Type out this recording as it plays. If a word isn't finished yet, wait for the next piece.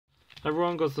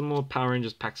Everyone got some more Power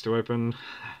Rangers packs to open.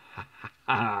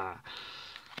 I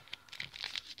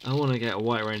want to get a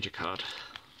White Ranger card.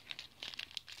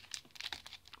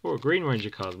 Or a Green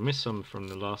Ranger card. Missed some from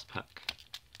the last pack.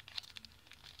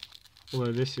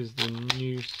 Although this is the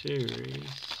new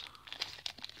series.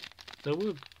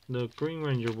 The Green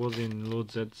Ranger was in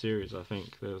Lord Zed series, I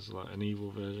think. There's like an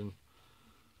evil version.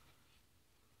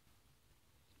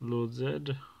 Lord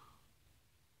Zed.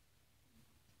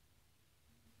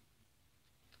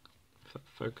 If that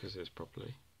focuses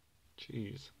properly.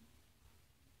 Jeez.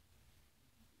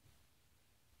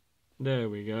 There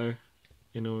we go.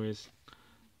 In all his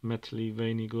metally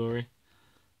veiny glory.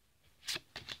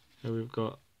 Here we've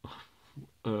got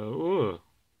oh.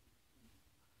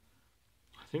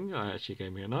 I think that actually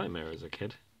gave me a nightmare as a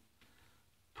kid.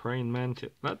 Praying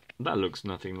mantis. That looks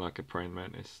nothing like a praying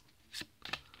mantis.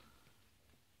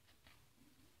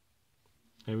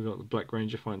 Here we got the Black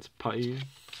Ranger fighting some putties.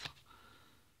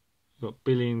 We've got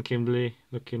Billy and Kimberly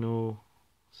looking all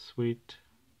sweet.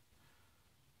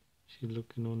 She's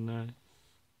looking all nice.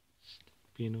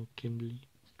 Being all Kimberly.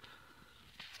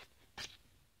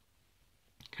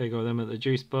 Okay, got them at the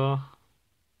juice bar.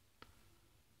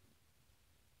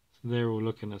 So they're all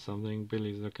looking at something.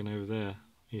 Billy's looking over there.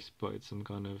 He spotted some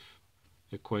kind of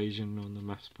equation on the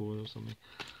maths board or something.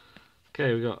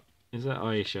 Okay, we got, is that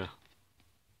Aisha?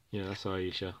 Yeah, that's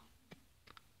Aisha.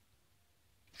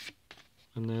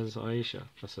 And there's Aisha.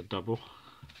 That's a double.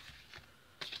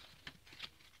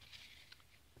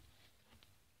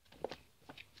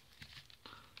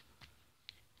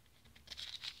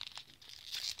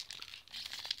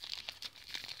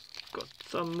 Got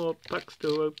some more packs to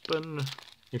open.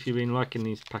 If you've been liking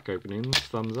these pack openings,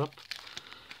 thumbs up.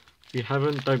 If you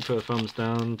haven't, don't put a thumbs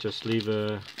down. Just leave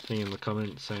a thing in the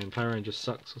comments saying Power Rangers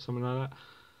sucks or something like that.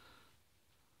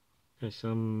 Okay,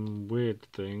 some weird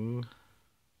thing.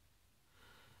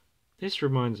 This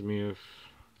reminds me of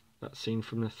that scene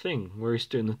from The Thing where he's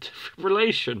doing the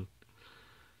defibrillation.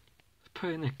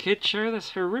 Put in a kid show? That's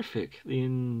horrific. The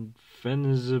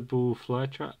invisible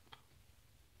flytrap.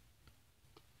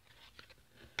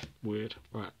 Weird.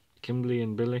 Right, Kimberly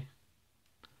and Billy.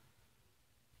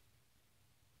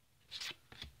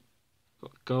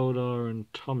 Got Goldar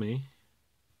and Tommy.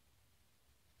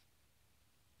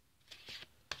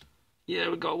 Yeah,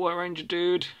 we got a White Ranger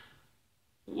dude.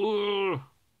 Whoa.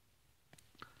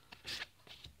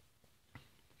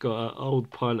 Got an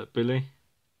old pilot Billy.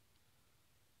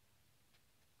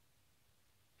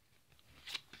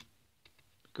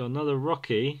 Got another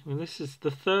Rocky. Well, this is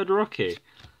the third Rocky.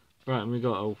 Right, and we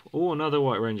got another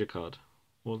White Ranger card.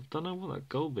 Well, don't know what that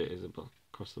gold bit is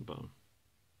across the bottom.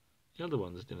 The other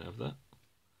ones didn't have that.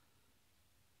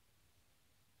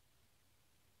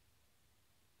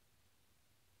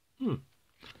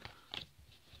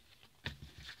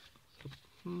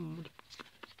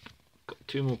 Got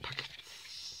 2 more packets.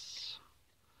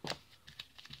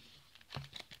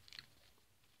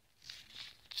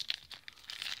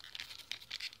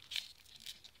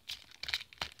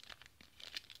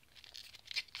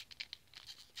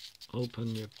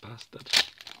 Open, you bastard.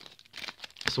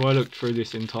 So I looked through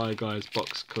this entire guy's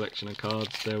box collection of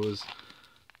cards. There was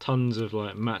tons of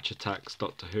like Match Attacks,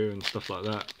 Doctor Who and stuff like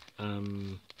that.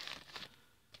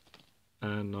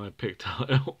 And I picked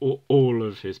out all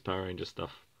of his Power Ranger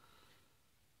stuff.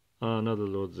 Oh, another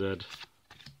Lord Zed.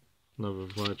 Another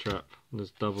Flytrap.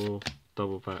 There's double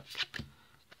pack.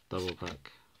 Double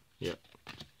pack. Yep,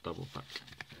 double pack.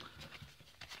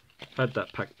 Had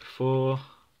that pack before.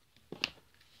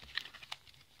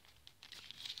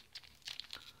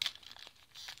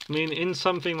 I mean, in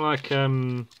something like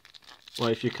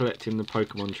if you're collecting the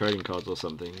Pokemon trading cards or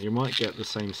something, you might get the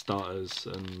same starters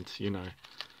and, you know,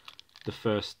 the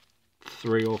first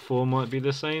 3 or 4 might be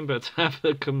the same, but to have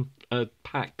a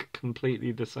pack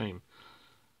completely the same.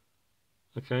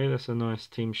 Okay, that's a nice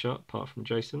team shot, apart from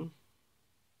Jason.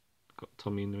 Got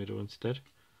Tommy in the middle instead.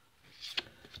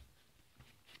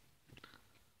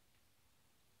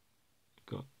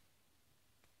 Got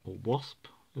a Wasp,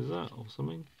 is that, or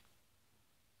something?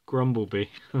 Grumblebee.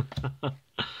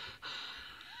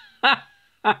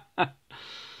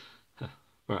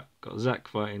 Right, got Zach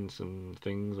fighting some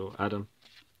things, or Adam.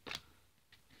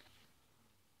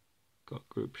 Got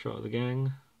group shot of the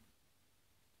gang.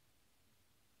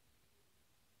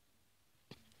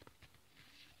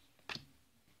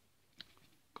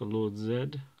 Got Lord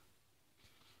Zed.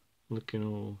 Looking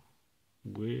all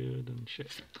weird and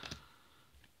shit.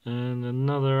 And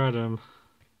another Adam.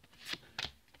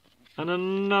 And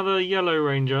another Yellow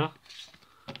Ranger.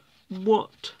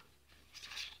 What?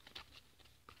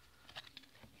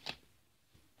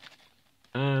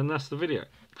 And that's the video.